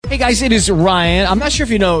Hey guys, it is Ryan. I'm not sure if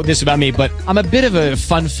you know this about me, but I'm a bit of a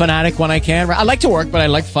fun fanatic when I can. I like to work, but I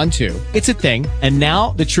like fun too. It's a thing. And now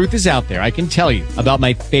the truth is out there. I can tell you about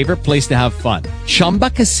my favorite place to have fun. Chumba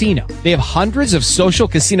Casino. They have hundreds of social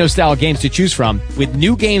casino style games to choose from with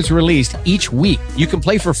new games released each week. You can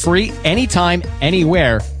play for free anytime,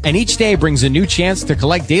 anywhere. And each day brings a new chance to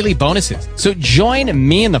collect daily bonuses. So join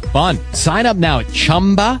me in the fun. Sign up now at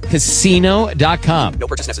ChumbaCasino.com. No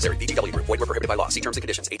purchase necessary. VGW Group. Void where prohibited by law. See terms and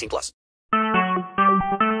conditions. 18+.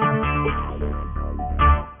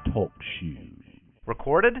 Talk shoes.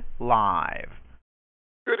 Recorded live.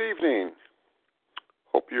 Good evening.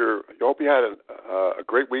 Hope you had a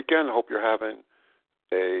great weekend. Hope you're having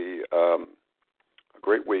a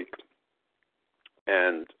great week.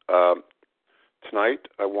 And tonight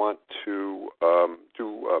I want to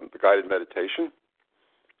do the guided meditation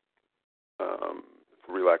for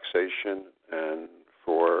relaxation and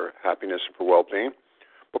for happiness and for well-being.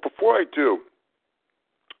 But before I do,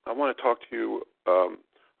 I want to talk to you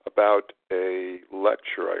about a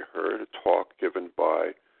lecture I heard, a talk given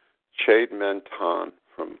by Chade Meng Tan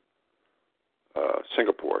from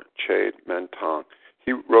Singapore. Chade Meng Tan.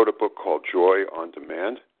 He wrote a book called Joy on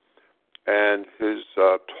Demand, and his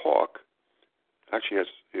talk actually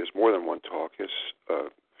he has more than one talk. He has a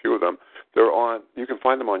few of them. They're on. You can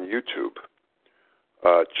find them on YouTube.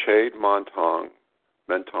 Chade Meng Tan.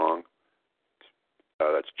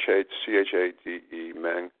 That's Chade, C-H-A-D-E,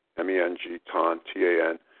 Meng, M-E-N-G, Tan,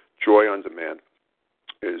 T-A-N. Joy on Demand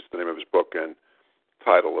is the name of his book and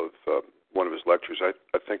title of one of his lectures. I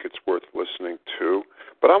think it's worth listening to.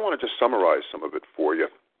 But I want to just summarize some of it for you.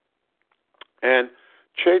 And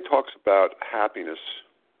Chade talks about happiness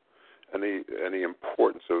and the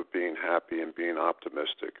importance of being happy and being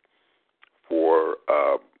optimistic for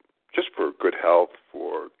just for good health,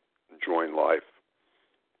 for enjoying life,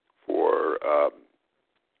 for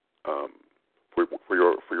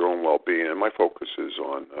your own well-being. And my focus is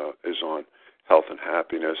on health and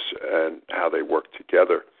happiness and how they work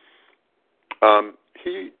together.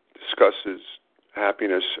 He discusses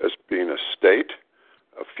happiness as being a state,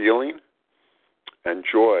 a feeling, and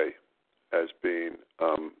joy as being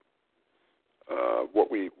what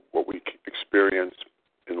we experience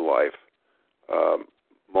in life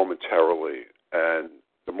momentarily. And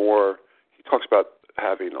the more he talks about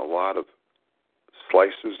having a lot of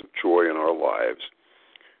slices of joy in our lives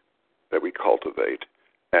that we cultivate,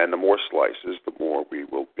 and the more slices, the more we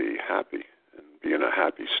will be happy and be in a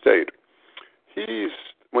happy state.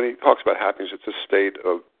 When he talks about happiness, it's a state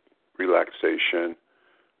of relaxation,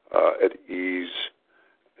 at ease,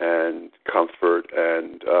 and comfort,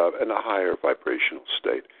 and a higher vibrational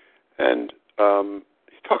state. And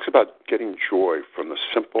he talks about getting joy from the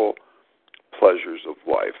simple pleasures of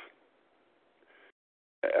life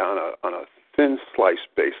on a thin slice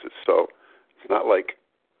basis. So it's not like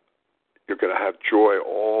you're going to have joy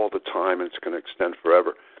all the time and it's going to extend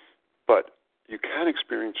forever. But you can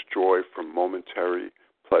experience joy from momentary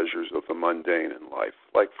pleasures of the mundane in life.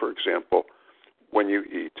 Like, for example, when you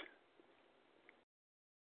eat,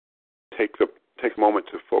 take a moment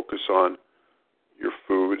to focus on your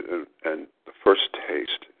food and the first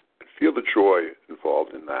taste, and feel the joy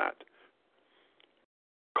involved in that.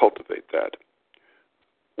 Cultivate that.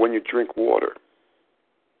 When you drink water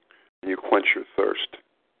and you quench your thirst,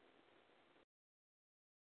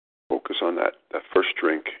 focus on that first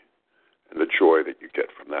drink and the joy that you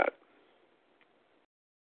get from that.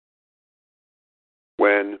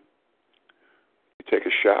 When you take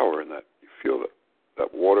a shower and that you feel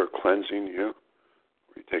that water cleansing you,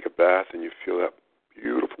 or you take a bath and you feel that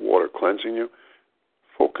beautiful water cleansing you,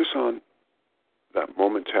 focus on that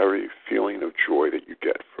momentary feeling of joy that you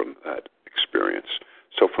get from that experience.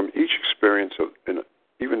 So from each experience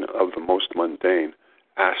even of the most mundane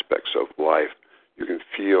aspects of life, you can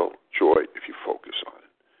feel joy if you focus on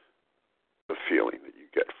it, the feeling that you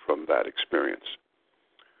get from that experience.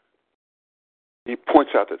 He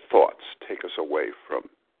points out that thoughts take us away from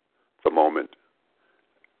the moment,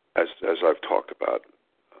 as I've talked about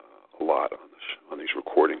a lot on these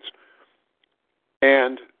recordings.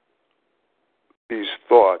 And these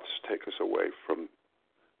thoughts take us away from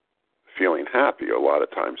feeling happy. A lot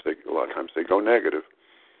of times they go negative.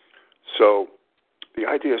 So the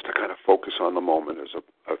idea is to kind of focus on the moment, as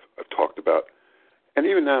I've talked about, and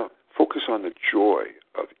even now focus on the joy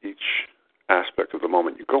of each aspect of the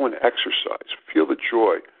moment. You go and exercise. Feel the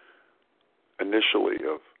joy initially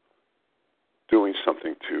of doing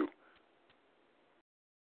something to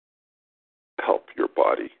help your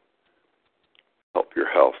body, help your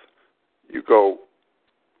health. You go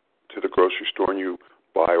to the grocery store and you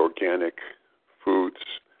buy organic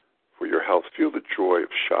foods for your health. Feel the joy of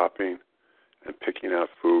shopping and picking out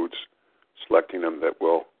foods, selecting them that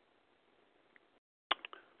will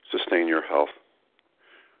sustain your health.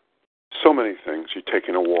 So many things. You're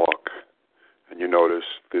taking a walk and you notice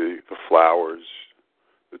the flowers,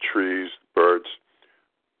 the trees, birds.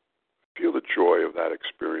 Feel the joy of that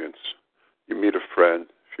experience. You meet a friend,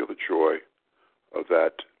 feel the joy of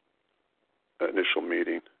that initial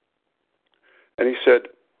meeting. And he said,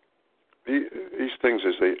 these things,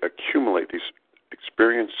 as they accumulate, the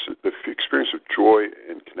experience of joy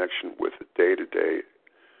in connection with the day-to-day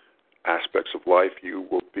aspects of life, you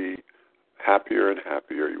will be happier and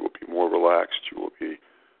happier. You will be more relaxed. You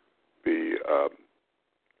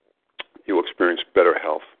will experience better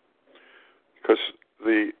health. Because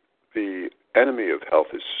the enemy of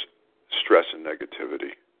health is stress and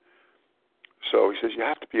negativity. So he says you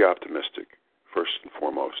have to be optimistic first and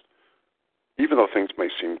foremost. Even though things may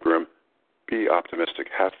seem grim, be optimistic.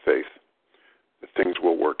 Have faith that things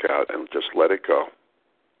will work out, and just let it go.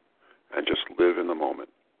 And just live in the moment.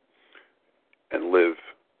 And live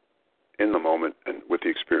in the moment and with the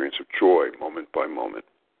experience of joy moment by moment.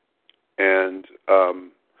 And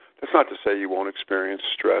that's not to say you won't experience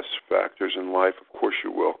stress factors in life. Of course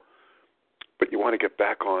you will. But you want to get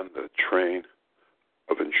back on the train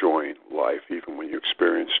of enjoying life even when you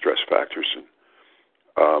experience stress factors, and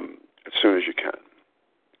as soon as you can.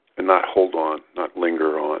 And not hold on, not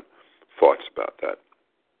linger on thoughts about that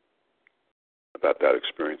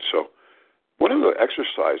experience. So one of the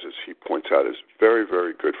exercises he points out is very,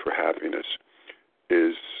 very good for happiness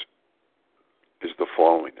is the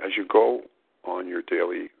following. As you go on your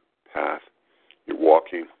daily path, you're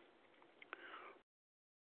walking,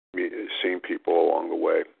 seeing people along the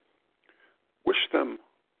way, wish them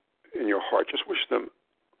in your heart, just wish them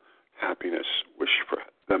happiness, wish for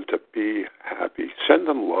them to be happy. Send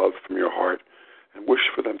them love from your heart and wish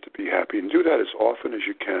for them to be happy. And do that as often as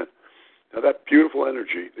you can. Now that beautiful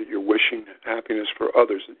energy that you're wishing happiness for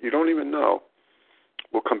others that you don't even know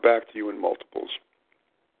will come back to you in multiples.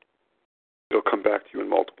 It'll come back to you in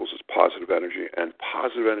multiples as positive energy, and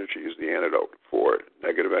positive energy is the antidote for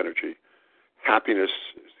negative energy. Happiness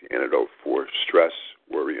is the antidote for stress,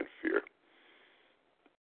 worry, and fear.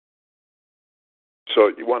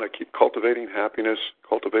 So you want to keep cultivating happiness,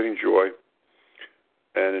 cultivating joy,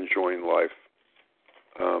 and enjoying life.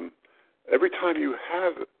 Every time you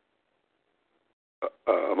have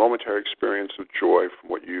a momentary experience of joy from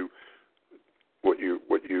what you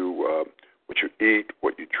eat,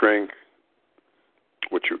 what you drink,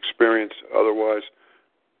 what you experience otherwise,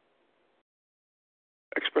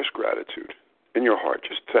 express gratitude in your heart.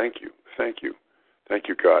 Just thank you,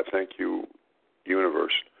 God, thank you,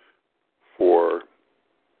 universe, for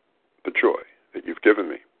the joy that you've given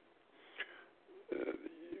me.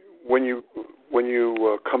 When you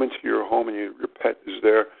come into your home and your pet is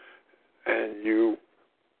there, and you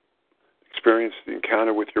experience the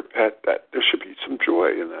encounter with your pet, that there should be some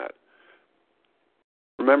joy in that.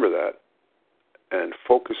 Remember that, and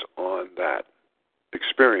focus on that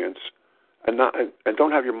experience, and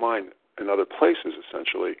don't have your mind in other places,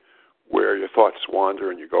 essentially, where your thoughts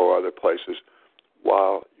wander and you go other places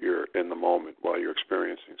while you're in the moment, while you're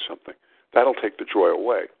experiencing something. That'll take the joy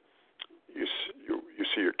away. You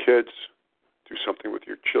see your kids, do something with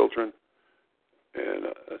your children, and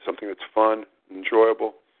something that's fun,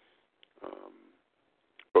 enjoyable.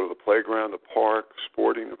 Go to the playground, the park,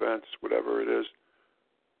 sporting events, whatever it is.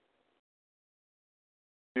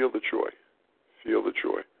 Feel the joy,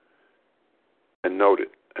 and note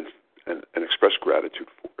it, and express gratitude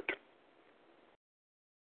for it.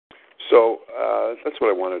 So that's what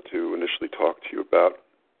I wanted to initially talk to you about.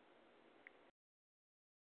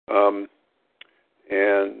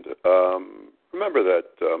 Remember that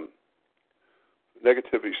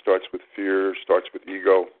negativity starts with fear, starts with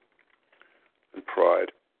ego and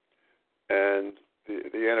pride. And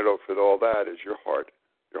the antidote for all that is your heart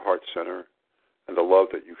center, and the love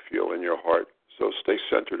that you feel in your heart. So stay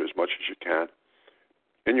centered as much as you can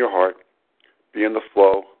in your heart. Be in the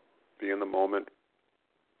flow. Be in the moment.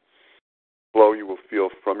 Flow you will feel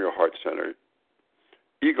from your heart center.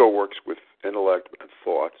 Ego works with intellect and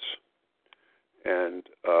thoughts, and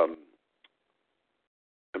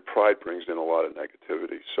pride brings in a lot of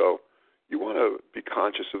negativity. So you want to be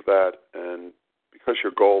conscious of that, and because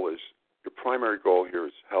your primary goal here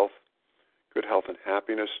is health, good health and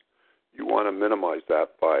happiness, you want to minimize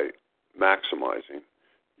that by maximizing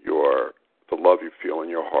the love you feel in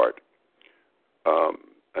your heart,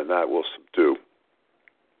 and that will subdue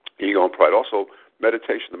ego and pride. Also,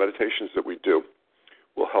 meditation. The meditations that we do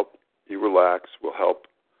will help you relax, will help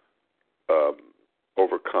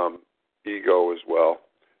overcome ego as well,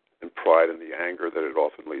 and pride and the anger that it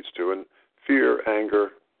often leads to. And fear,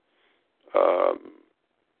 anger,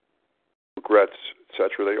 regrets,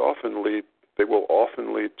 etc., they will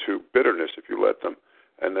often lead to bitterness if you let them,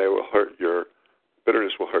 and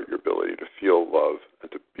bitterness will hurt your ability to feel love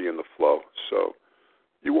and to be in the flow. So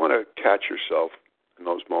you want to catch yourself in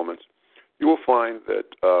those moments. You will find that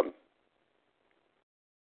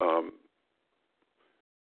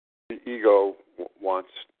the ego wants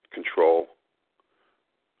control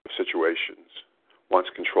of situations, wants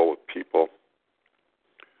control of people,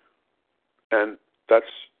 and that's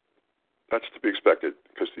to be expected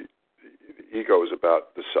because the ego is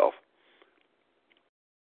about the self.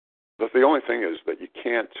 But the only thing is that you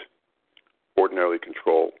can't ordinarily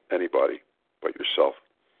control anybody but yourself.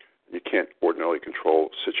 You can't ordinarily control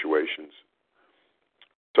situations.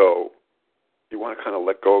 So you want to kind of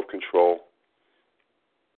let go of control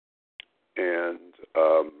and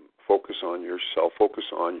focus on yourself, focus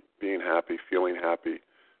on being happy, feeling happy,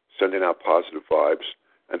 sending out positive vibes,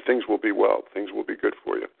 and things will be well. Things will be good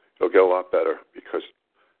for you. It'll get a lot better because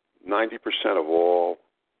 90% of all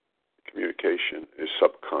communication is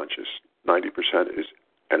subconscious. 90% is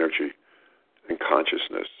energy and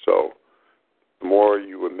consciousness. So the more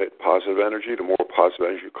you emit positive energy, the more positive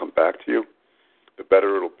energy will come back to you, the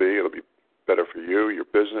better it'll be. It'll be better for you, your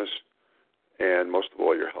business, and most of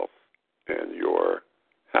all, your health and your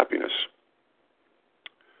happiness.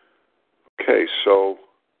 Okay, so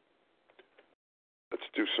let's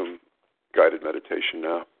do some guided meditation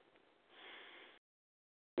now.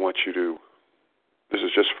 I want you to, this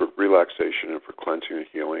is just for relaxation and for cleansing and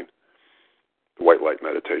healing, the white light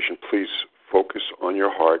meditation. Please focus on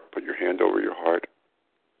your heart. Put your hand over your heart,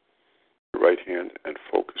 your right hand, and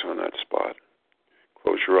focus on that spot.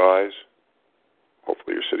 Close your eyes.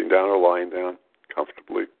 Hopefully you're sitting down or lying down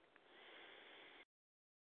comfortably.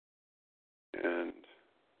 And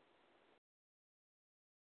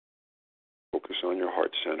focus on your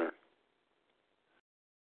heart center.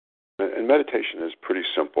 And meditation is pretty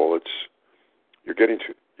simple.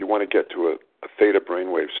 You want to get to a theta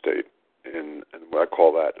brainwave state, and what I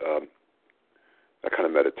call that kind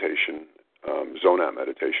of meditation, zone-out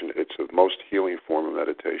meditation. It's the most healing form of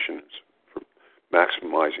meditation. It's for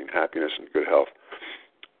maximizing happiness and good health.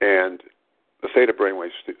 And the theta brainwave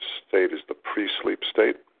state is the pre-sleep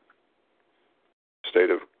state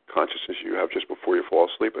of consciousness you have just before you fall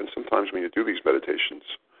asleep. And sometimes when you do these meditations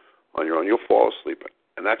on your own, you'll fall asleep.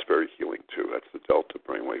 And that's very healing, too. That's the delta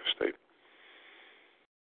brainwave state.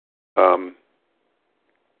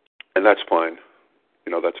 And that's fine.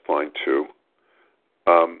 That's fine, too.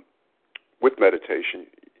 With meditation,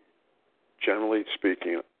 generally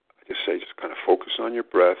speaking, I just say just kind of focus on your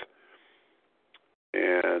breath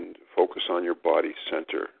and focus on your body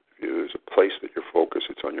center. If there's a place that you're focused,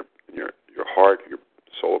 it's on your heart, your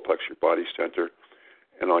solar plexus, your body center,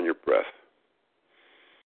 and on your breath.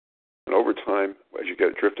 And over time, as you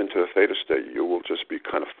drift into the theta state, you will just be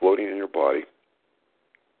kind of floating in your body.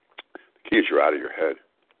 The key is you're out of your head.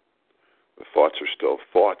 The thoughts are still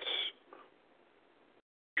thoughts.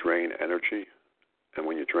 Drain energy, and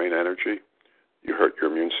when you drain energy, you hurt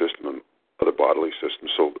your immune system and other bodily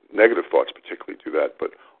systems. So negative thoughts particularly do that,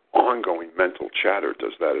 but ongoing mental chatter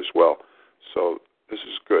does that as well. So this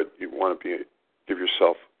is good. You want to give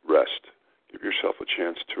yourself rest. Give yourself a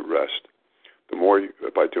chance to rest. The more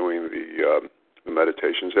by doing the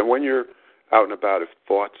meditations, and when you're out and about, if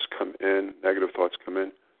thoughts come in, negative thoughts come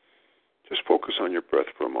in, just focus on your breath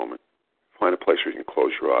for a moment. Find a place where you can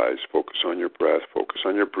close your eyes, focus on your breath, focus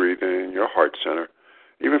on your breathing, your heart center,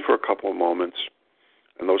 even for a couple of moments,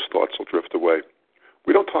 and those thoughts will drift away.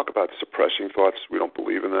 We don't talk about suppressing thoughts. We don't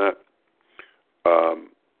believe in that.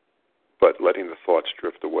 But letting the thoughts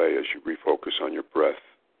drift away as you refocus on your breath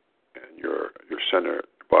and your center,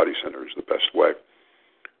 your body center is the best way.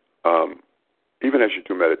 Even as you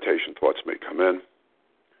do meditation, thoughts may come in,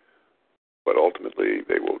 but ultimately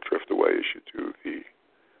they will drift away as you do the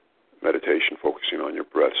meditation, focusing on your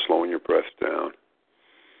breath, slowing your breath down,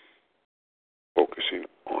 focusing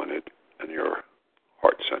on it and your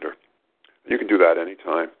heart center. You can do that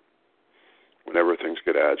anytime, whenever things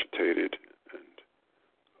get agitated and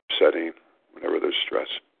upsetting, whenever there's stress,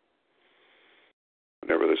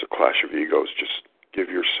 whenever there's a clash of egos. Just give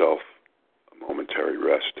yourself a momentary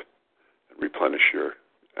rest and replenish your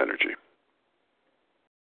energy.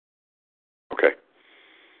 Okay.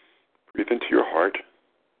 Breathe into your heart.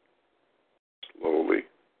 Slowly,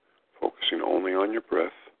 focusing only on your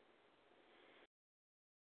breath.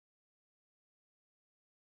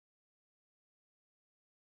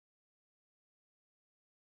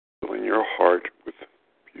 Filling your heart with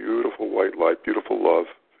beautiful white light, beautiful love.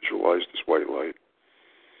 Visualize this white light.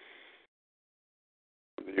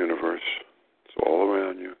 the universe. It's all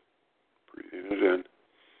around you. Breathing it in.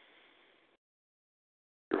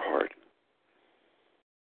 Your heart.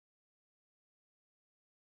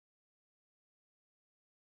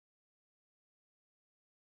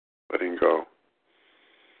 Letting go.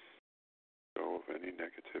 Go of any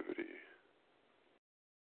negativity.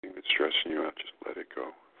 Anything that's stressing you out, just let it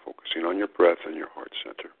go. Focusing on your breath and your heart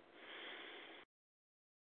center.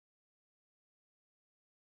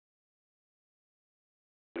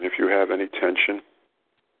 And if you have any tension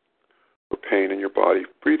or pain in your body,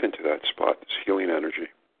 breathe into that spot, this healing energy.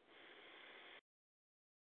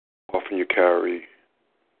 Often you carry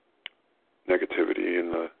negativity in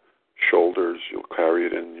the shoulders. You'll carry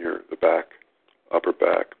it in the back, upper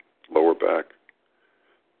back, lower back,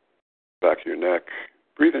 back of your neck.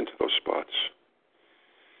 Breathe into those spots.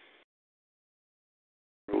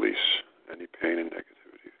 Release any pain and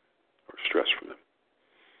negativity or stress from them.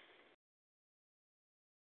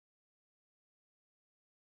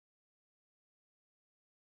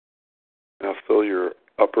 Now fill your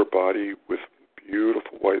upper body with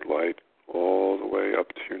beautiful white light all the way up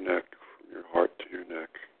to your neck, from your heart to your neck.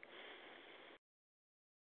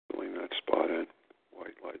 Filling that spot in,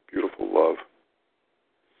 white light, beautiful love.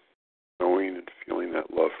 Knowing and feeling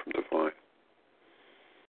that love from divine.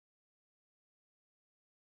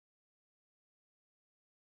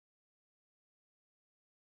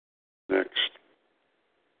 Next,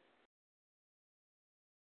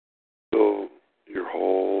 fill your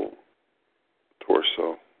whole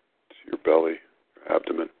torso to your belly, your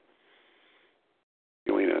abdomen.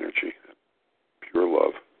 Healing energy, pure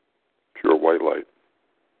love, pure white light.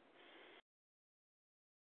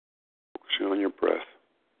 Focusing on your breath,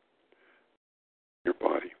 your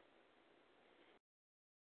body,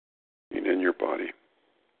 being in your body.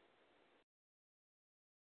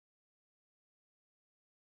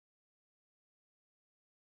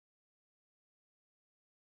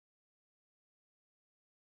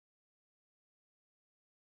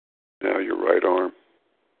 Now your right arm,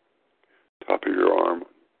 top of your arm.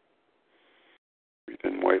 Breathe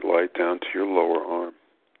in white light down to your lower arm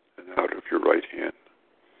and out of your right hand.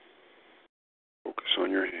 Focus on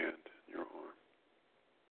your hand, your arm.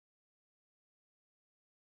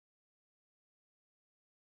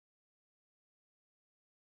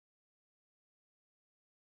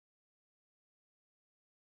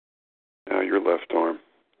 Now your left arm,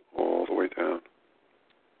 all the way down.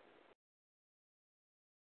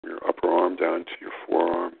 Your upper arm down to your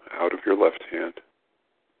forearm, out of your left hand.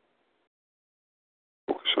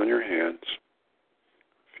 Focus on your hands.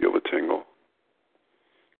 Feel the tingle.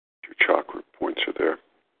 Your chakra points are there.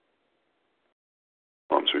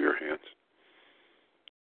 Palms are your hands.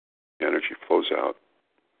 The energy flows out.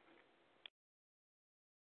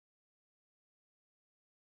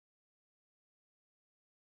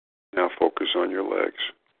 Now focus on your legs.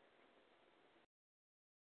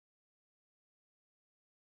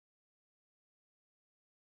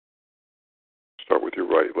 Start with your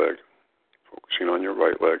right leg. Focusing on your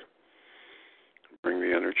right leg. Bring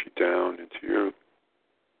the energy down into your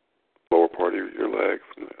lower part of your leg,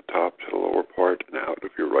 from the top to the lower part and out of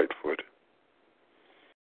your right foot.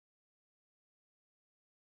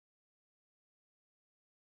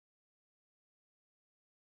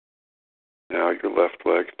 Now your left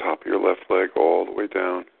leg, top of your left leg, all the way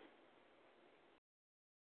down.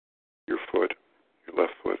 Your foot, your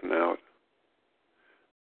left foot and out.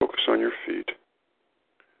 Focus on your feet.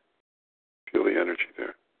 Feel the energy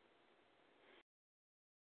there.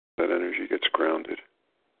 That energy gets grounded.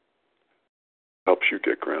 Helps you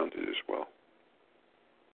get grounded as well.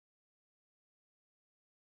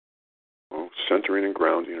 Well, centering and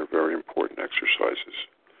grounding are very important exercises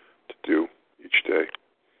to do each day.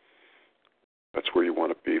 That's where you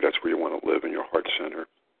want to be. That's where you want to live, in your heart center,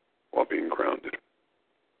 while being grounded.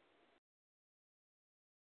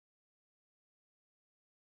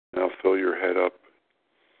 Now fill your head up.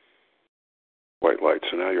 White light.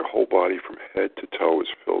 So now your whole body from head to toe is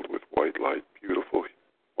filled with white light. Beautiful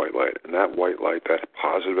white light. And that white light, that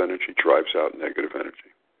positive energy, drives out negative energy.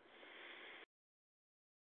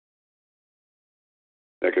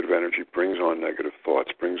 Negative energy brings on negative thoughts,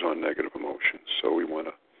 brings on negative emotions. So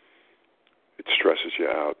it stresses you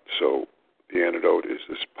out. So the antidote is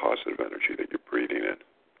this positive energy that you're breathing in,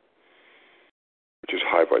 which is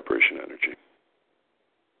high vibration energy.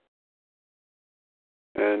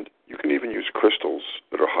 And you can even use crystals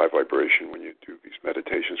that are high vibration when you do these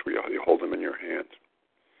meditations where you hold them in your hand.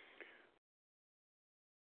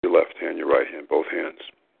 Your left hand, your right hand, both hands,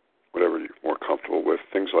 whatever you're more comfortable with.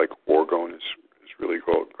 Things like orgone is really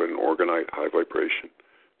good, and orgonite, high vibration,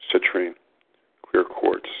 citrine, clear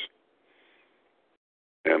quartz.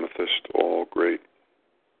 amethyst, all great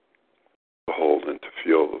to hold and to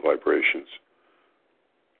feel the vibrations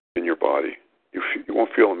in your body. You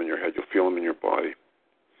won't feel them in your head, you'll feel them in your body.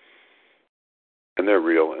 And they're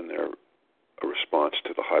real, and they're a response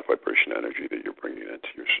to the high vibration energy that you're bringing into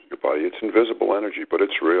your body. It's invisible energy, but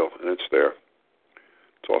it's real, and it's there.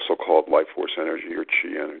 It's also called life force energy, or chi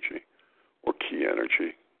energy, or ki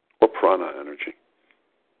energy, or prana energy,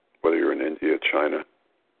 whether you're in India, China,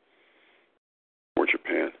 or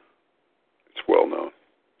Japan. It's well known,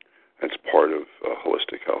 and it's part of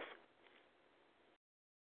holistic health.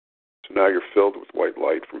 So now you're filled with white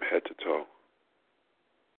light from head to toe.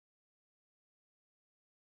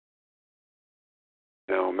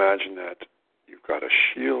 Now imagine that you've got a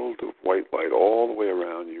shield of white light all the way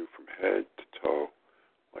around you from head to toe,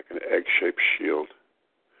 like an egg-shaped shield.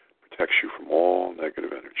 Protects you from all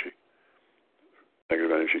negative energy.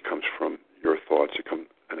 Negative energy comes from your thoughts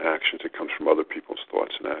and actions. It comes from other people's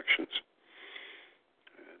thoughts and actions.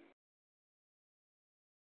 And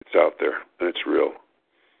it's out there, and it's real.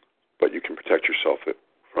 But you can protect yourself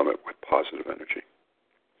from it with positive energy.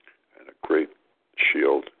 And a great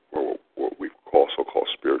shield, or what we also call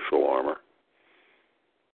spiritual armor.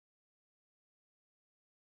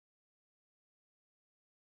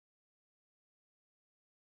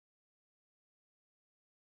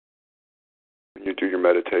 When you do your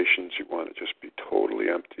meditations, you want to just be totally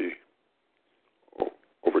empty.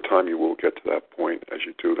 Over time, you will get to that point as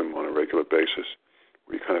you do them on a regular basis,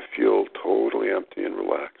 where you kind of feel totally empty and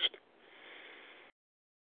relaxed.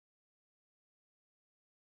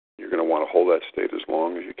 You're going to want to hold that state as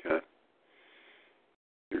long as you can.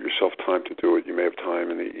 Give yourself time to do it. You may have time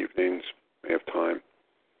in the evenings, may have time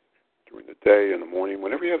during the day, in the morning,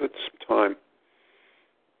 whenever you have some time.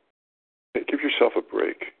 Give yourself a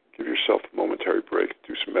break. Give yourself a momentary break.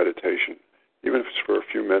 Do some meditation, even if it's for a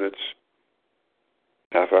few minutes,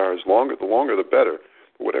 half hour. The longer the better.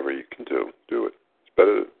 But whatever you can do, do it.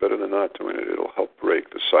 It's better than not doing it. It'll help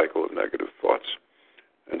break the cycle of negative thoughts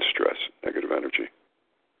and stress, negative energy.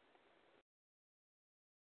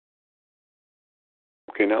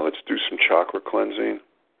 Okay, now let's do some chakra cleansing.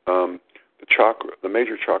 The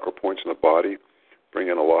major chakra points in the body will bring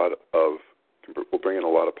in a lot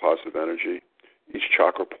of positive energy. Each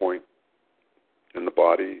chakra point in the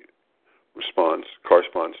body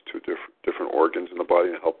corresponds to different organs in the body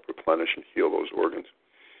and help replenish and heal those organs.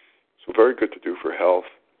 So very good to do for health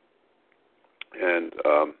and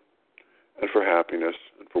for happiness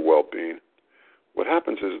and for well-being. What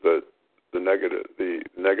happens is that the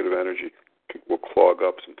negative energy will clog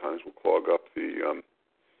up. Sometimes will clog up the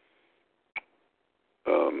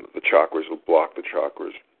chakras, will block the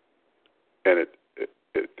chakras, and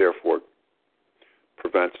it therefore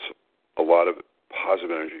prevents a lot of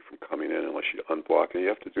positive energy from coming in unless you unblock. And you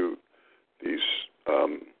have to do these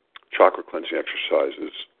chakra cleansing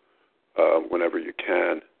exercises whenever you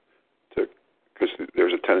can, because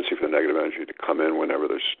there's a tendency for the negative energy to come in whenever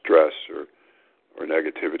there's stress or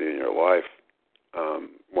negativity in your life. You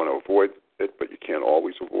want to avoid it, but you can't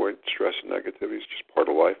always avoid stress and negativity. It's just part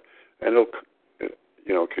of life, and it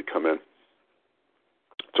could come in.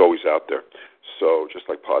 It's always out there. So just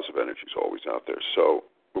like positive energy is always out there. So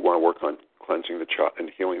we want to work on cleansing and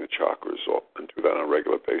healing the chakras and do that on a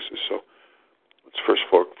regular basis. So let's first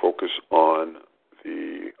focus on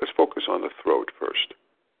the throat first.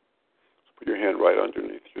 So put your hand right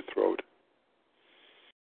underneath your throat.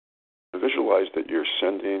 And visualize that you're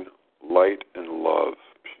sending light and love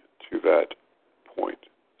to that point,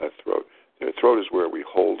 that throat. The throat is where we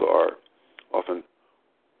often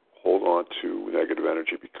hold on to negative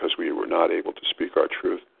energy because we were not able to speak our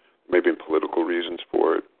truth. Maybe political reasons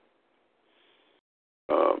for it.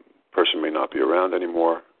 Person may not be around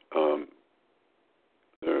anymore.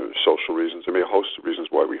 There are social reasons. There may be a host of reasons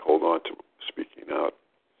why we hold on to speaking out.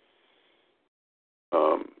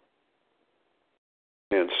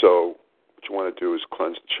 And so what you want to do is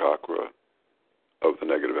cleanse the chakra of the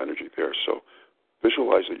negative energy there. So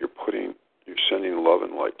visualize that you're sending love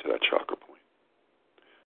and light to that chakra point.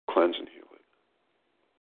 Cleanse and heal it.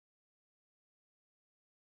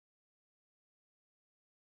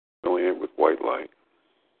 Filling it with white light.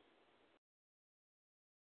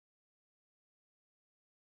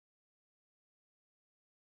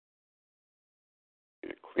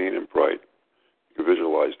 Clean and bright. You can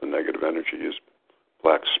visualize the negative energy as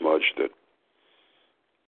black smudge that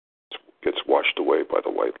gets washed away by the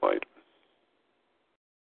white light.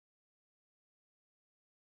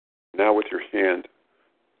 Now with your hand,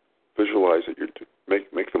 visualize that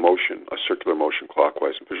make the motion, a circular motion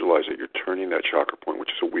clockwise, and visualize that you're turning that chakra point,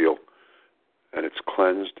 which is a wheel, and it's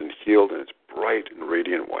cleansed and healed, and it's bright and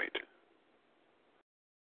radiant white.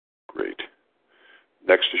 Great.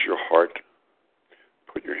 Next is your heart.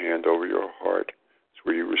 Put your hand over your heart. It's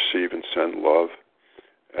where you receive and send love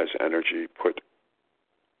as energy. Put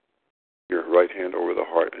your right hand over the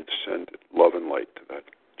heart and send love and light to that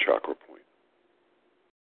chakra point.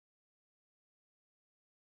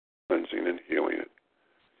 Cleansing and healing it.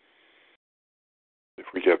 If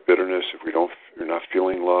we get bitterness, if you're not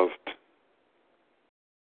feeling loved,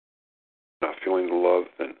 not feeling the love,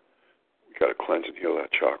 then we got to cleanse and heal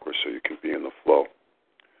that chakra so you can be in the flow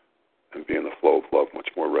and be in the flow of love much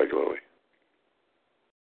more regularly.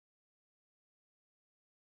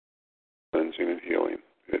 Cleansing and healing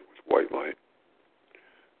it with white light,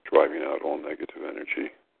 driving out all negative energy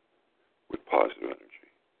with positive energy.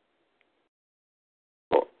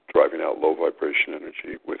 Well, driving out low vibration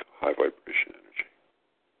energy with high vibration energy.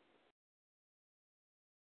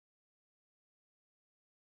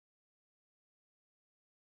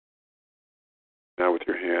 Now with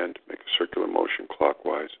your hand, make a circular motion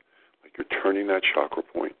clockwise, like you're turning that chakra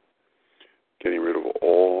point, getting rid of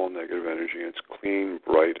all negative energy, and it's clean,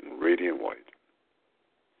 bright, and radiant white.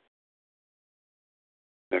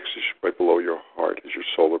 Next is right below your heart is your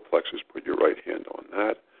solar plexus. Put your right hand on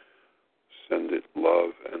that. Send it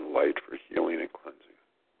love and light for healing and cleansing.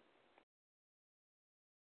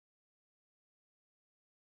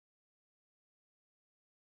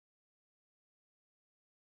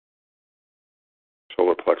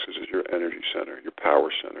 Solar plexus is your energy center, your power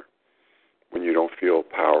center. When you don't feel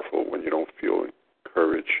powerful, when you don't feel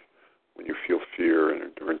courage, when you feel fear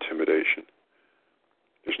or intimidation,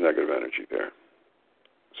 there's negative energy there.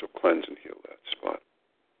 So cleanse and heal that spot.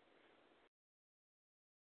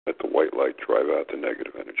 Let the white light drive out the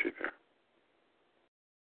negative energy there.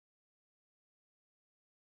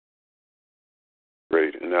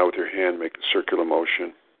 Great. And now with your hand, make a circular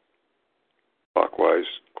motion, clockwise,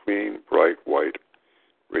 clean, bright, white,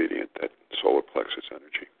 radiant, that solar plexus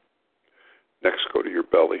energy. Next, go to your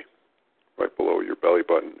belly. Right below your belly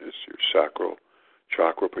button is your sacral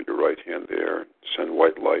chakra. Put your right hand there and send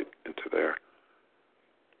white light into there.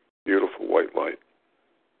 Beautiful white light.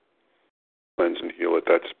 Cleanse and heal it.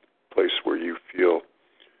 That's a place where you feel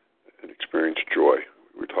and experience joy.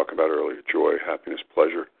 We were talking about earlier, joy, happiness,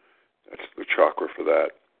 pleasure. That's the chakra for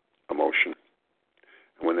that emotion.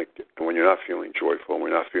 And when you're not feeling joyful,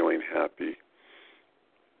 when you're not feeling happy,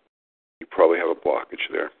 you probably have a blockage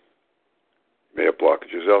there. You may have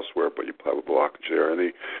blockages elsewhere, but you have a blockage there. And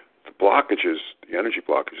the blockages, the energy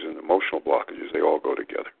blockages and the emotional blockages, they all go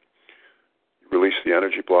together. You release the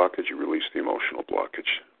energy blockage, you release the emotional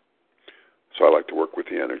blockage. So I like to work with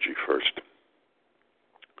the energy first.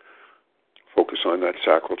 Focus on that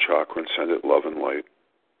sacral chakra and send it love and light.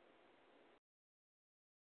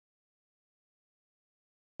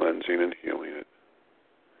 Cleansing and healing it.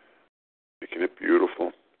 Making it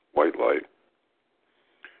beautiful, white light.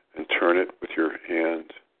 And turn it with your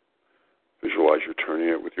hand. Visualize you're turning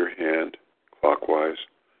it with your hand clockwise.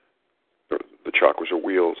 The chakras are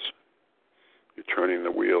wheels. You're turning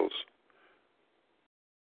the wheels.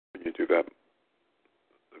 When you do that,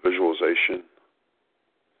 the visualization,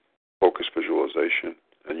 focus visualization,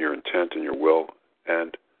 and your intent and your will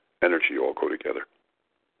and energy all go together.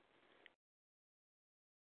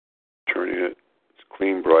 Turning it, it's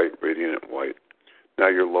clean, bright, radiant, and white. Now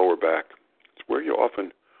your lower back. It's where you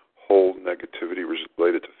often hold negativity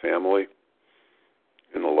related to family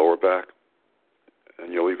in the lower back,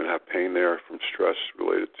 and you'll even have pain there from stress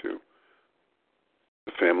related to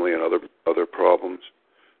the family and other problems.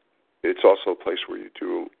 It's also a place where you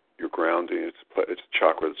do your grounding. It's a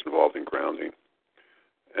chakra that's involved in grounding,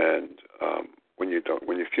 and when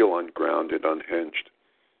you feel ungrounded, unhinged,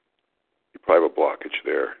 you probably have a blockage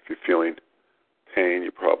there. If you're feeling pain,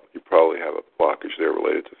 you probably have a blockage there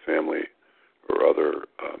related to family or other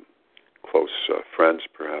close friends,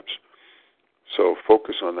 perhaps. So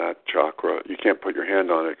focus on that chakra. You can't put your hand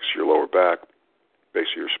on it because your lower back, base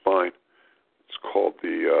of your spine. It's called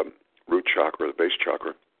the root chakra, the base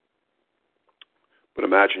chakra. But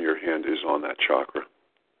imagine your hand is on that chakra.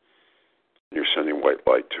 You're sending white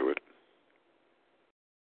light to it.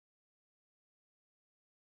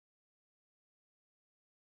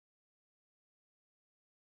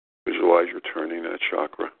 Visualize you're turning that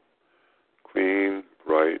chakra. Clean,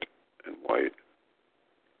 bright, and white.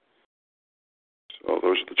 So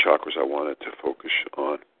those are the chakras I wanted to focus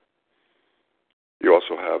on. You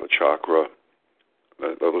also have a chakra,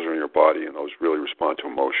 those are in your body, and those really respond to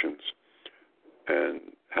emotions and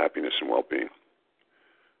happiness and well-being.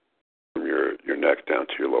 From your neck down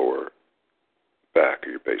to your lower back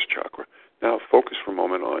or your base chakra. Now focus for a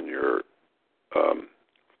moment on your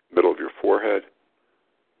middle of your forehead,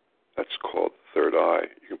 That's called third eye.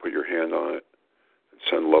 You can put your hand on it and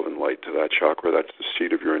send love and light to that chakra. That's the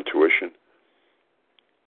seat of your intuition.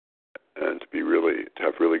 And to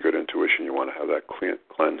have really good intuition, you want to have that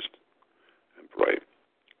cleansed and bright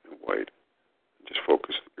and white. And just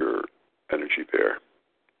focus your energy there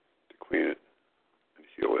to clean it and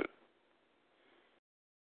heal it.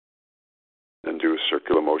 Then do a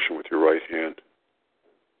circular motion with your right hand.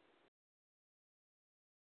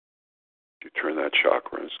 You turn that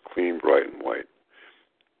chakra and it's clean, bright, and white.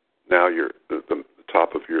 Now the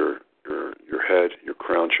top of your head, your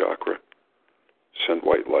crown chakra, send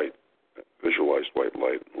white light, visualize white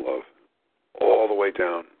light and love all the way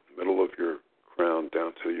down, middle of your crown,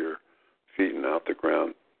 down to your feet and out the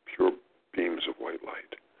ground, pure beams of white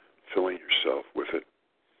light, filling yourself with it.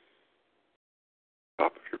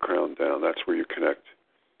 Top of your crown down, that's where you connect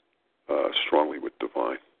strongly with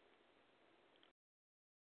divine.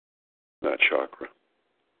 That chakra.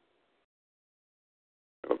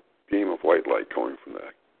 A beam of white light going from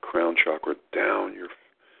that crown chakra down your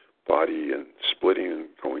body and splitting and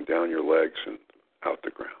going down your legs and out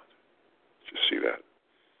the ground. Just see that.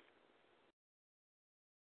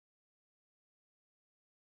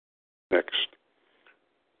 Next,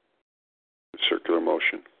 circular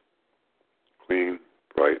motion. Clean,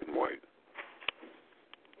 bright, and white.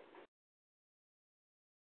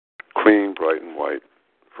 Clean, bright, and white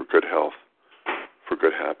for good health, for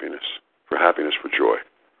good happiness, for joy.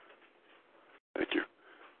 Thank you.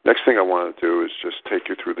 Next thing I want to do is just take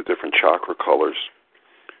you through the different chakra colors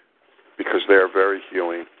because they are very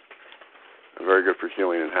healing and very good for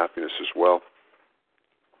healing and happiness as well.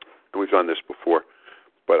 And we've done this before,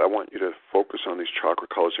 but I want you to focus on these chakra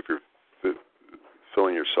colors if you're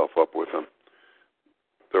filling yourself up with them.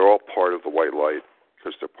 They're all part of the white light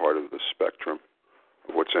because they're part of the spectrum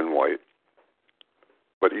of what's in white.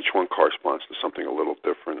 But each one corresponds to something a little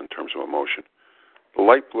different in terms of emotion. The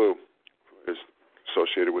light blue is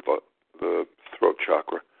associated with the throat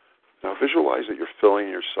chakra. Now visualize that you're filling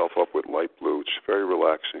yourself up with light blue. It's very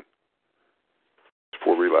relaxing. It's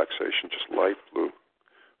for relaxation, just light blue.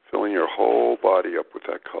 Filling your whole body up with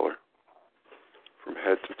that color from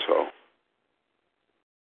head to toe.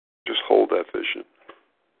 Just hold that vision.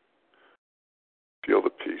 Feel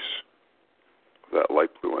the peace of that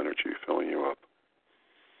light blue energy filling you up.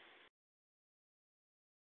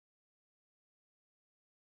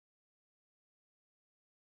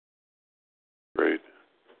 Great.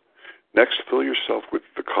 Next, fill yourself with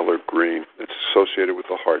the color green. It's associated with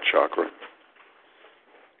the heart chakra.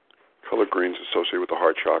 Color green is associated with the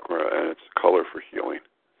heart chakra, and it's the color for healing.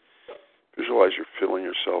 Visualize you're filling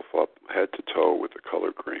yourself up head to toe with the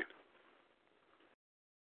color green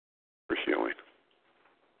for healing.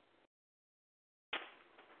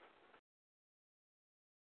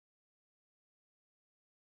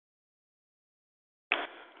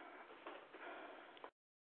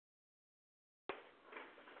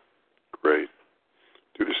 Great.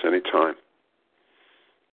 Do this anytime.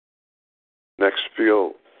 Next,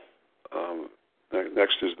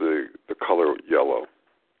 next is the color yellow.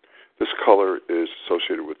 This color is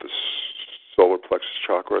associated with the solar plexus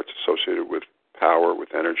chakra. It's associated with power, with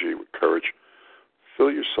energy, with courage.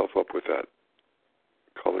 Fill yourself up with that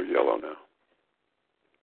color yellow now.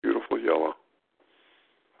 Beautiful yellow.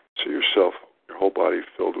 See yourself, your whole body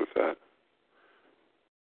filled with that.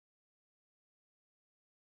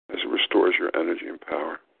 As it restores your energy and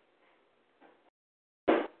power.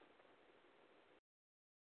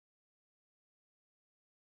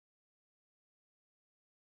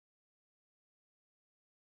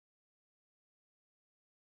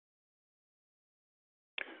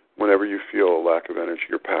 Whenever you feel a lack of energy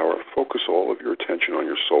or power, focus all of your attention on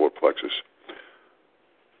your solar plexus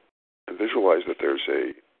and visualize that there's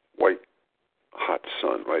a white, hot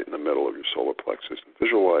sun right in the middle of your solar plexus. And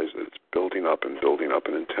visualize that it's building up in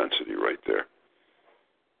intensity right there.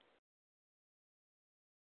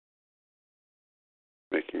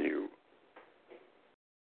 Making you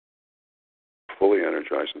fully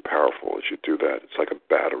energized and powerful as you do that. It's like a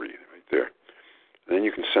battery right there. And then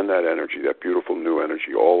you can send that energy, that beautiful new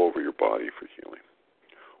energy, all over your body for healing.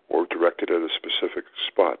 Or direct it at a specific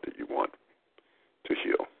spot that you want to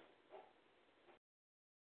heal.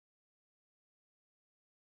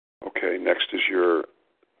 Okay, next is your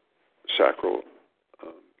sacral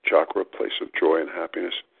chakra, place of joy and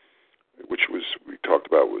happiness, which we talked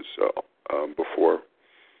about was before.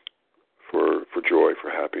 For joy,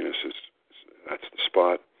 for happiness, that's the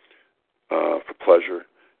spot. For pleasure,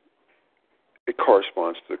 it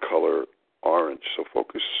corresponds to the color orange, so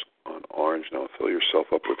focus on orange. Now fill yourself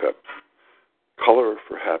up with that color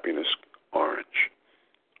for happiness, orange.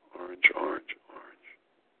 Orange, orange, orange.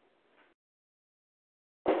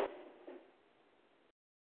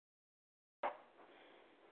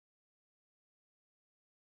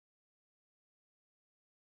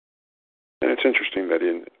 it's interesting that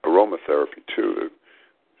in aromatherapy, too,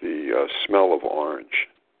 the smell of orange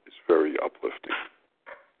is very uplifting.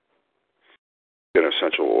 Get an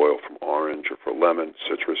essential oil from orange or for lemon,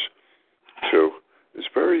 citrus, too, is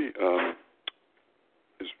very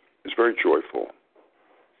is very joyful,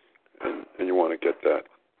 and you want to get that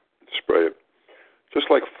and spray it. Just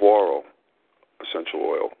like floral essential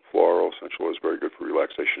oil. Floral essential oil is very good for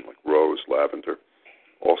relaxation, like rose, lavender,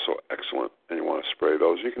 also excellent, and you want to spray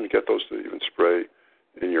those. You can get those to even spray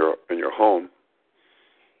in your home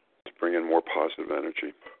to bring in more positive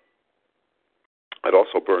energy. I'd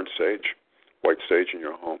also burn sage, white sage in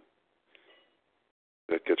your home.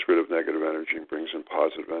 That gets rid of negative energy and brings in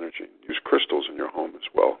positive energy. Use crystals in your home as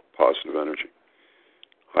well, positive energy.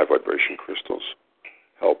 High vibration crystals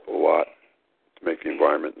help a lot to make the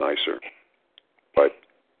environment nicer by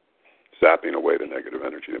zapping away the negative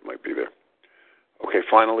energy that might be there. Okay,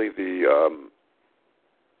 finally, the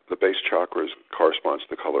base chakra corresponds to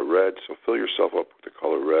the color red, so fill yourself up with the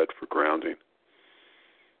color red for grounding.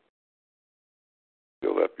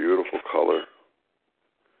 Feel that beautiful color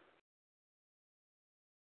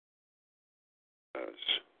as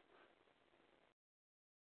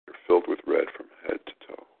you're filled with red from head to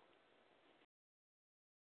toe.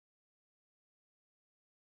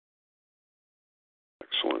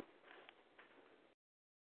 Excellent.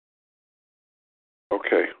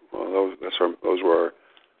 Okay, well, those were our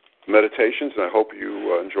meditations, and I hope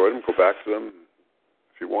you enjoyed them. Go back to them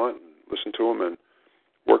if you want, listen to them, and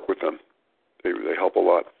work with them. They help a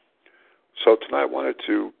lot. So tonight I wanted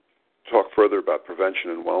to talk further about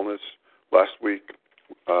prevention and wellness. Last week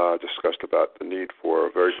discussed about the need for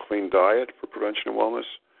a very clean diet for prevention and wellness,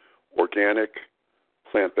 organic,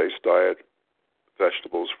 plant-based diet,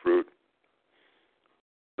 vegetables, fruit,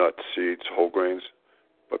 nuts, seeds, whole grains,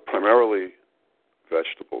 but primarily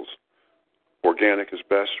vegetables. Organic is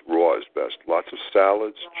best, raw is best. Lots of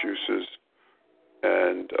salads, juices,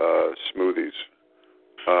 and smoothies.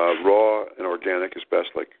 Raw and organic is best,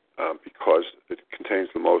 because it contains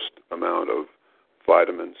the most amount of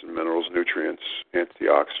vitamins and minerals, nutrients,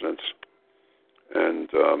 antioxidants, and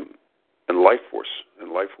life force.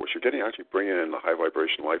 And life force, you're actually bringing in the high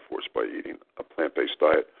vibration life force by eating a plant-based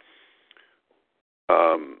diet.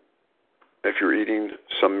 If you're eating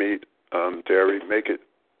some meat, dairy, make it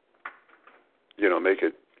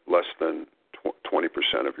less than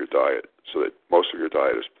 20% of your diet, so that most of your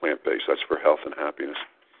diet is plant-based. That's for health and happiness.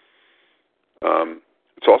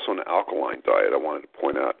 It's also an alkaline diet, I wanted to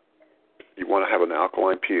point out. You want to have an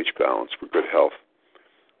alkaline pH balance for good health.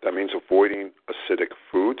 That means avoiding acidic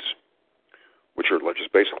foods, which are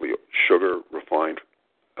just basically sugar, refined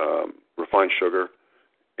sugar,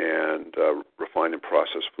 and refined and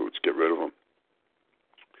processed foods. Get rid of them.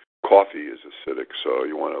 Coffee is acidic, so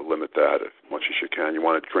you want to limit that as much as you can. You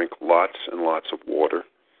want to drink lots and lots of water.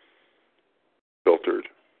 Filtered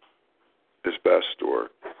is best,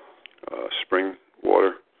 or spring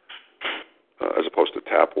water as opposed to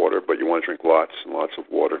tap water, but you want to drink lots and lots of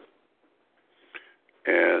water.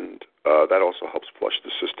 And that also helps flush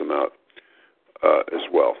the system out as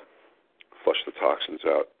well, flush the toxins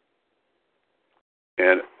out.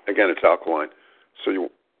 And again, it's alkaline. So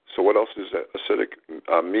what else is acidic?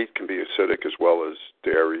 Meat can be acidic as well as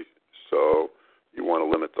dairy, so you want to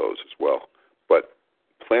limit those as well. But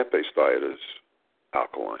plant-based diet is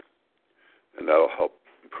alkaline, and that'll help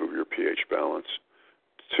improve your pH balance.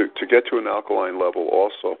 To get to an alkaline level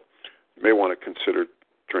also, you may want to consider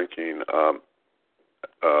drinking a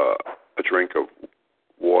drink of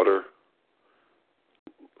water,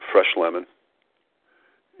 fresh lemon,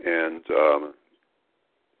 and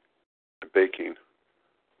baking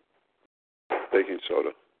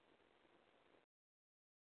soda.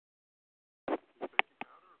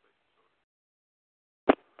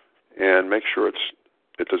 And make sure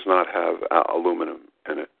it does not have aluminum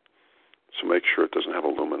in it. So make sure it doesn't have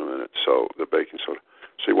aluminum in it, so the baking soda.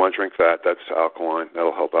 So you want to drink that. That's alkaline.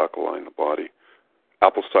 That'll help alkaline the body.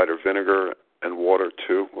 Apple cider vinegar and water,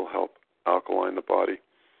 too, will help alkaline the body,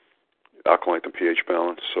 alkaline the pH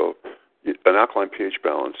balance. So an alkaline pH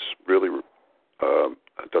balance really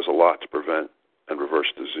does a lot to prevent and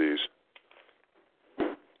reverse disease.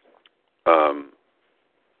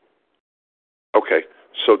 Okay,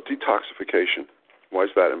 so detoxification. Why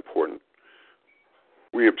is that important?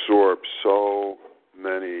 We absorb so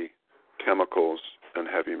many chemicals and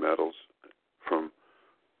heavy metals from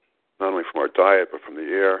not only from our diet but from the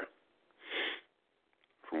air,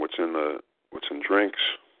 from what's in drinks.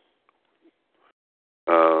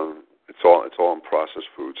 It's all in processed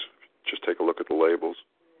foods. Just take a look at the labels.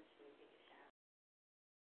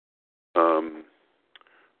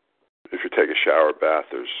 If you take a shower bath,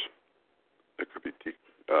 there's There could be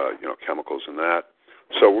chemicals in that.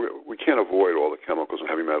 So we can't avoid all the chemicals and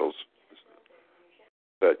heavy metals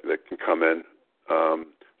that can come in.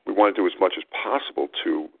 We want to do as much as possible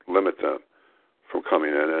to limit them from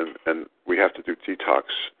coming in, and we have to do detox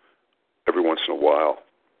every once in a while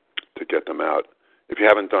to get them out. If you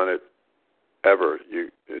haven't done it ever,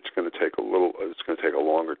 it's going to take a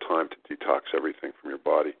longer time to detox everything from your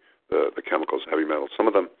body, the chemicals, heavy metals. Some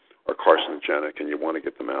of them are carcinogenic, and you want to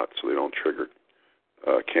get them out so they don't trigger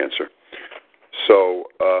cancer. So,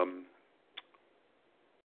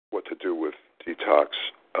 what to do with detox?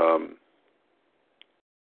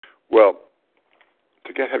 Well,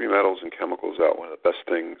 to get heavy metals and chemicals out, one of the best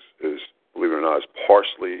things is, believe it or not, is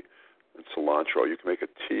parsley and cilantro. You can make a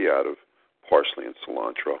tea out of parsley and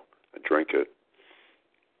cilantro and drink it.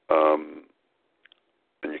 And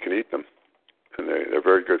you can eat them. And they're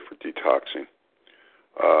very good for detoxing.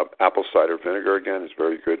 Apple cider vinegar, again, is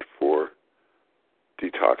very good for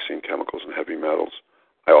detoxing chemicals and heavy metals.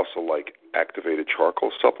 I also like activated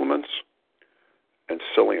charcoal supplements and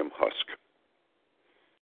psyllium husk.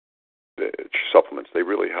 The supplements, they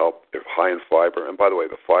really help. They're high in fiber. And by the way,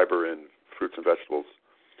 the fiber in fruits and vegetables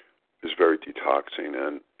is very detoxing.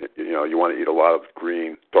 And, you want to eat a lot of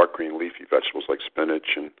dark green leafy vegetables like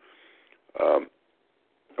spinach and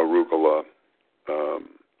arugula,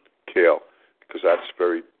 kale, because that's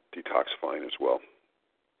very detoxifying as well.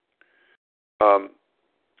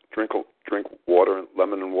 Drink water,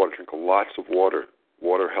 lemon and water. Drink lots of water.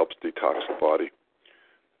 Water helps detox the body.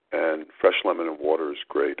 And fresh lemon and water is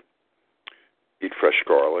great. Eat fresh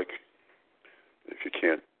garlic. If you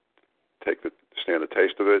can't stand the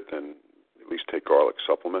taste of it, then at least take garlic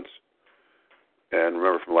supplements. And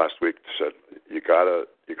remember from last week, I said you gotta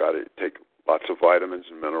take lots of vitamins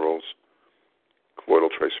and minerals, colloidal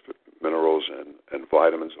trace minerals and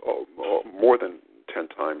vitamins, more than 10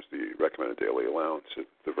 times the recommended daily allowance at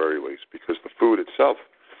the very least, because the food itself,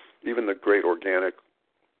 even the great organic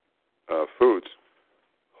foods,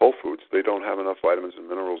 whole foods, they don't have enough vitamins and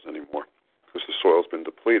minerals anymore because the soil's been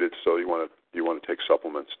depleted. So you want to take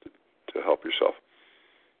supplements to help yourself.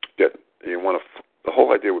 The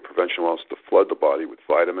whole idea with prevention wellness is to flood the body with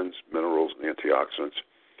vitamins, minerals, and antioxidants.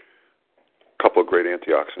 A couple of great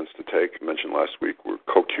antioxidants to take, I mentioned last week, were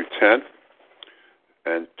CoQ10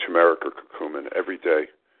 and turmeric or curcumin every day.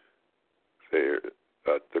 They're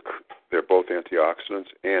both antioxidants,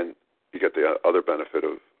 and you get the other benefit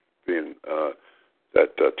of being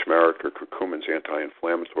that turmeric or curcumin is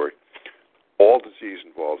anti-inflammatory. All disease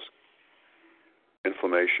involves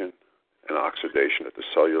inflammation and oxidation at the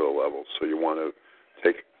cellular level, so you want to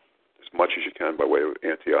take as much as you can by way of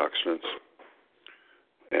antioxidants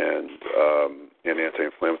and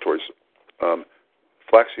anti-inflammatories.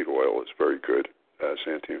 Flaxseed oil is very good as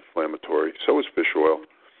anti-inflammatory. So is fish oil,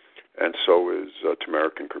 and so is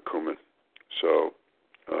turmeric and curcumin. So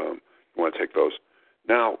you want to take those.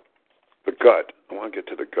 Now, the gut. I want to get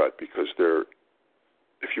to the gut because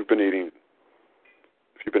if you've been eating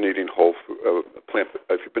whole food,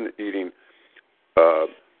 if you've been eating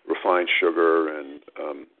refined sugar and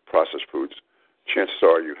processed foods, chances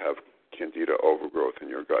are you have candida overgrowth in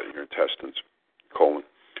your gut, in your intestines, colon,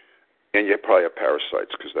 and you probably have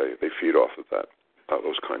parasites because they feed off of that,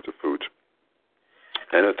 those kinds of foods.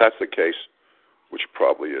 And if that's the case, which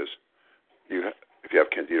probably is, if you have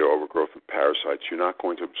candida overgrowth and parasites, you're not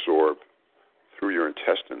going to absorb through your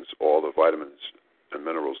intestines all the vitamins and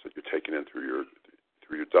minerals that you're taking in through your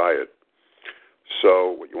diet.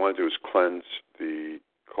 So what you want to do is cleanse the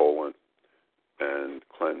colon and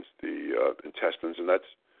cleanse the intestines, and that's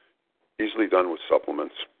easily done with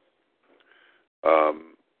supplements.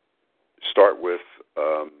 Start with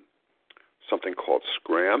something called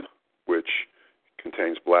Scram, which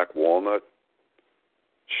contains black walnut,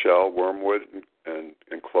 shell, wormwood, and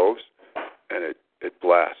cloves, and it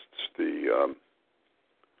blasts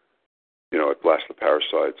it blasts the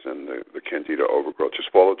parasites and the candida overgrowth.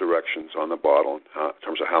 Just follow directions on the bottle in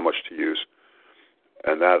terms of how much to use,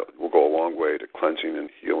 and that will go a long way to cleansing and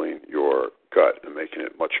healing your gut and making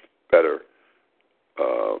it much better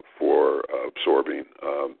for absorbing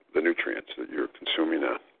the nutrients that you're consuming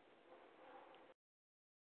now.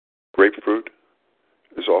 Grapefruit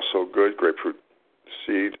is also good. Grapefruit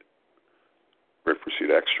seed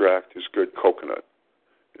extract is good. Coconut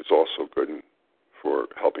is also good for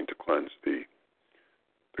helping to cleanse the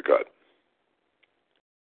gut.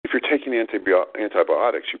 If you're taking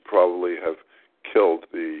antibiotics, you probably have killed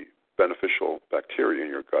the beneficial bacteria in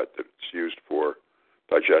your gut that's used for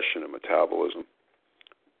digestion and metabolism.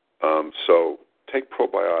 So take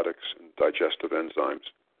probiotics and digestive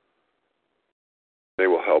enzymes. They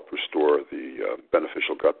will help restore the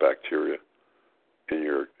beneficial gut bacteria. in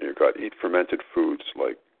your gut. Eat fermented foods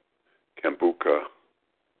like kombucha,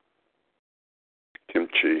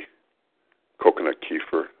 kimchi, coconut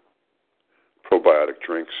kefir, probiotic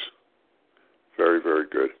drinks. Very, very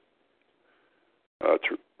good.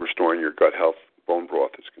 To restoring your gut health, bone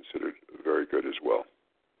broth is considered very good as well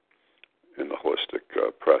in the holistic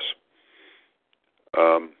press.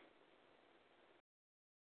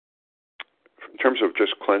 In terms of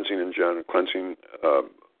just cleansing in general, cleansing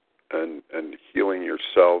and healing your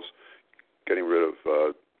cells, getting rid of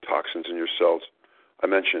toxins in your cells, I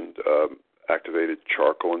mentioned activated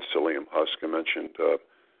charcoal and psyllium husk. I mentioned the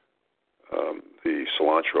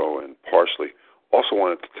cilantro and parsley. Also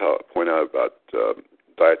wanted to point out about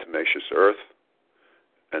diatomaceous earth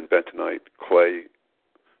and bentonite clay.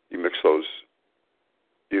 You mix those.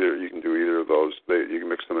 You can do either of those. You can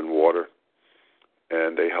mix them in water,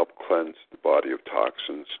 and they help cleanse the body of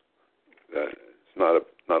toxins. It's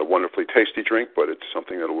not a wonderfully tasty drink, but it's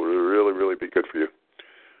something that will really, really be good for you.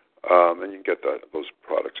 And you can get those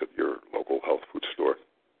products at your local health food store.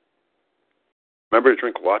 Remember to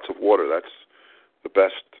drink lots of water.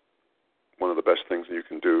 That's one of the best things you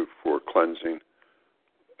can do for cleansing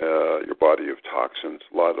your body of toxins.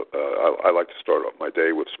 I like to start off my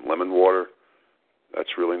day with some lemon water.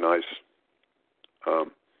 That's really nice.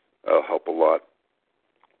 That'll help a lot.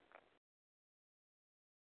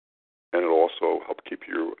 And it'll also help keep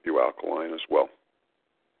you alkaline as well.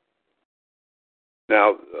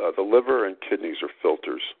 Now, the liver and kidneys are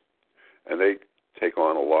filters, and they take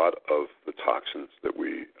on a lot of the toxins that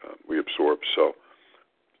we absorb. So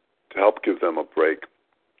to help give them a break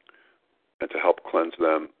and to help cleanse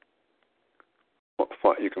them,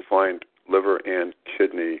 you can find liver and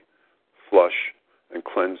kidney flush and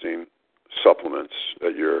cleansing supplements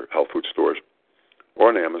at your health food stores or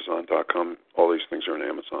on Amazon.com. All these things are on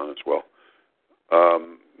Amazon as well.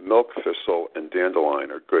 Milk thistle and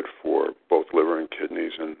dandelion are good for both liver and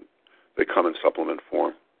kidneys, and they come in supplement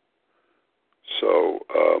form. So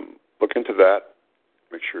look into that.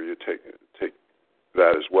 Make sure you take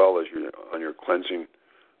that as well as on your cleansing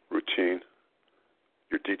routine,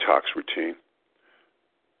 your detox routine,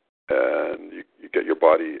 and you get your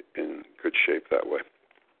body in good shape that way.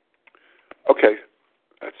 Okay,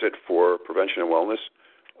 that's it for prevention and wellness.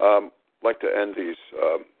 I'd like to end these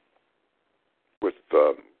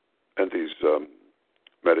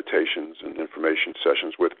meditations and information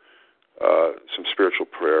sessions with some spiritual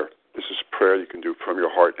prayer. This is prayer you can do from your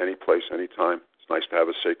heart, any place, any time. It's nice to have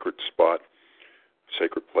a sacred spot,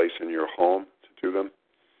 sacred place in your home to do them.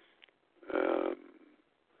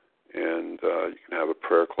 And you can have a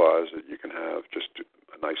prayer closet. You can have just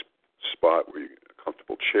a nice spot where a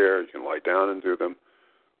comfortable chair. You can lie down and do them.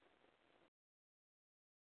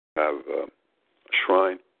 Have a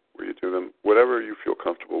shrine where you do them. Whatever you feel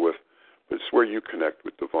comfortable with. But it's where you connect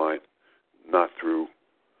with divine, not through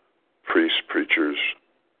priests, preachers,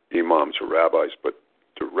 imams, or rabbis, but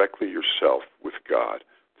directly yourself with God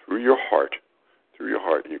through your heart.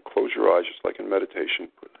 And you close your eyes just like in meditation.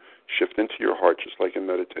 Shift into your heart just like in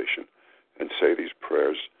meditation and say these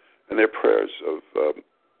prayers. And they're prayers of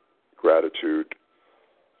gratitude,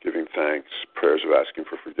 giving thanks, prayers of asking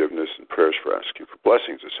for forgiveness, and prayers for asking for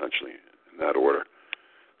blessings, essentially, in that order.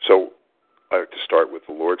 So I like to start with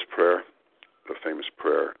the Lord's Prayer, the famous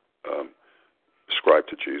prayer ascribed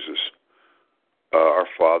to Jesus. Our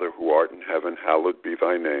Father, who art in heaven, hallowed be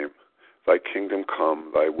thy name. Thy kingdom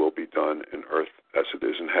come, thy will be done in earth as it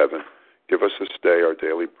is in heaven. Give us this day our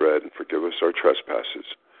daily bread, and forgive us our trespasses,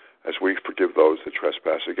 as we forgive those that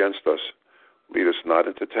trespass against us. Lead us not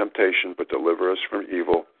into temptation, but deliver us from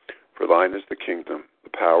evil. For thine is the kingdom,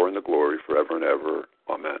 the power, and the glory forever and ever.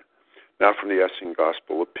 Amen. Now from the Essene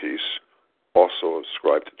Gospel of Peace, also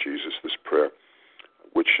ascribed to Jesus this prayer,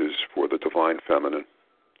 which is for the divine feminine.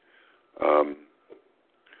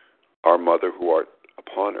 Our Mother, who art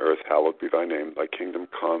upon earth, hallowed be thy name. Thy kingdom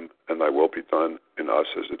come, and thy will be done in us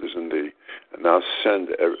as it is in thee. And thou send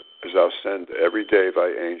every day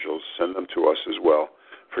thy angels, send them to us as well.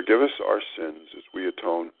 Forgive us our sins as we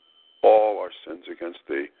atone all our sins against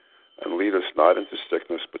thee. And lead us not into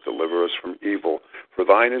sickness, but deliver us from evil. For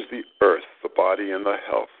thine is the earth, the body, and the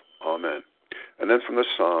health. Amen. And then from the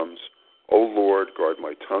Psalms, O Lord, guard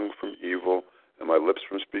my tongue from evil, and my lips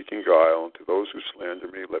from speaking guile. And to those who slander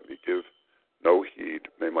me, let me give no heed.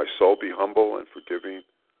 May my soul be humble and forgiving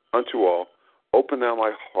unto all. Open thou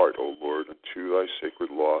my heart, O Lord, unto thy sacred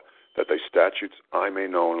law, that thy statutes I may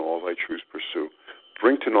know and all thy truths pursue.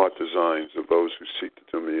 Bring to naught designs of those who seek to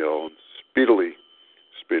do me ill, and speedily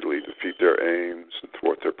defeat their aims and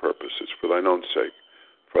thwart their purposes. For thine own sake,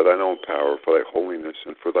 for thine own power, for thy holiness,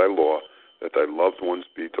 and for thy law, that thy loved ones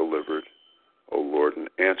be delivered. O Lord, and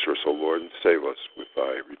answer us, O Lord, and save us with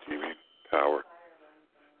thy redeeming power.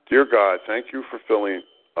 Dear God, thank you for filling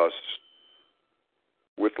us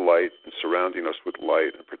with light and surrounding us with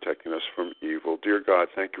light and protecting us from evil. Dear God,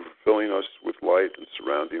 thank you for filling us with light and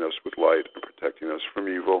surrounding us with light and protecting us from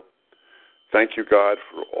evil. Thank you, God,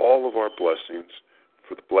 for all of our blessings,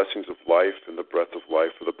 for the blessings of life and the breath of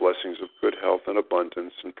life, for the blessings of good health and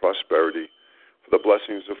abundance and prosperity, for the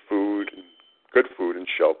blessings of food and good food and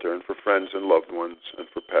shelter, and for friends and loved ones and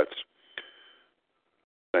for pets.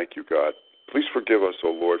 Thank you, God. Please forgive us,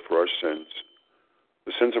 O Lord, for our sins,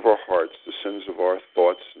 the sins of our hearts, the sins of our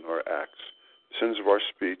thoughts and our acts, the sins of our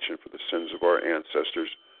speech, and for the sins of our ancestors.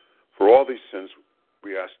 For all these sins,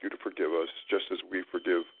 we ask you to forgive us, just as we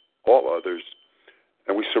forgive all others,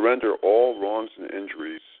 and we surrender all wrongs and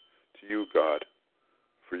injuries to you, God,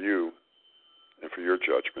 for you and for your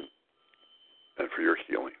judgment and for your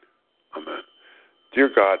healing. Amen. Dear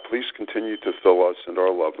God, please continue to fill us and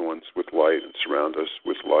our loved ones with light and surround us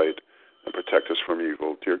with light and protect us from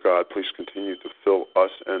evil. Dear God, please continue to fill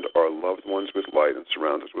us and our loved ones with light and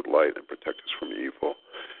surround us with light and protect us from evil.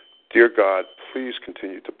 Dear God, please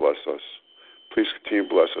continue to bless us. Please continue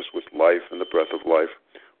to bless us with life and the breath of life,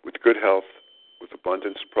 with good health, with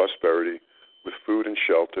abundance and prosperity, with food and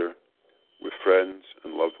shelter, with friends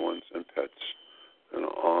and loved ones and pets. And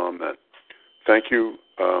amen. Thank you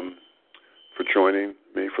for joining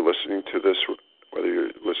me, for listening to this, whether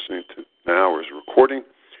you're listening to now or as a recording.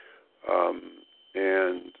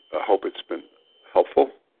 And I hope it's been helpful.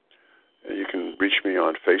 You can reach me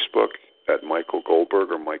on Facebook at Michael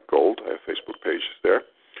Goldberg or Mike Gold. I have Facebook pages there.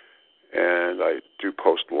 And I do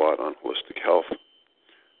post a lot on holistic health.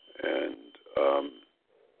 And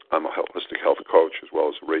I'm a holistic health coach as well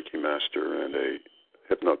as a Reiki master and a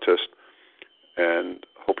hypnotist. And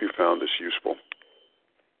hope you found this useful.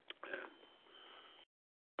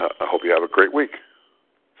 I hope you have a great week.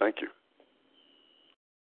 Thank you.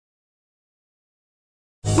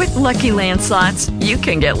 With Lucky Land Slots, you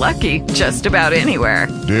can get lucky just about anywhere.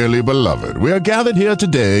 Dearly beloved, we are gathered here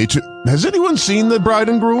today to... Has anyone seen the bride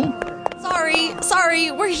and groom?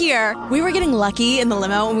 Sorry, we're here. We were getting lucky in the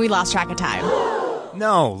limo and we lost track of time.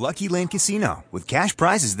 No, Lucky Land Casino, with cash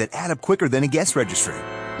prizes that add up quicker than a guest registry.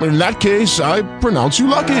 In that case, I pronounce you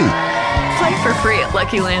lucky. Play for free at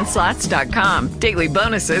LuckyLandSlots.com. Daily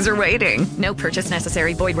bonuses are waiting. No purchase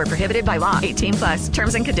necessary. Void where prohibited by law. 18+.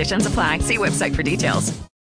 Terms and conditions apply. See website for details.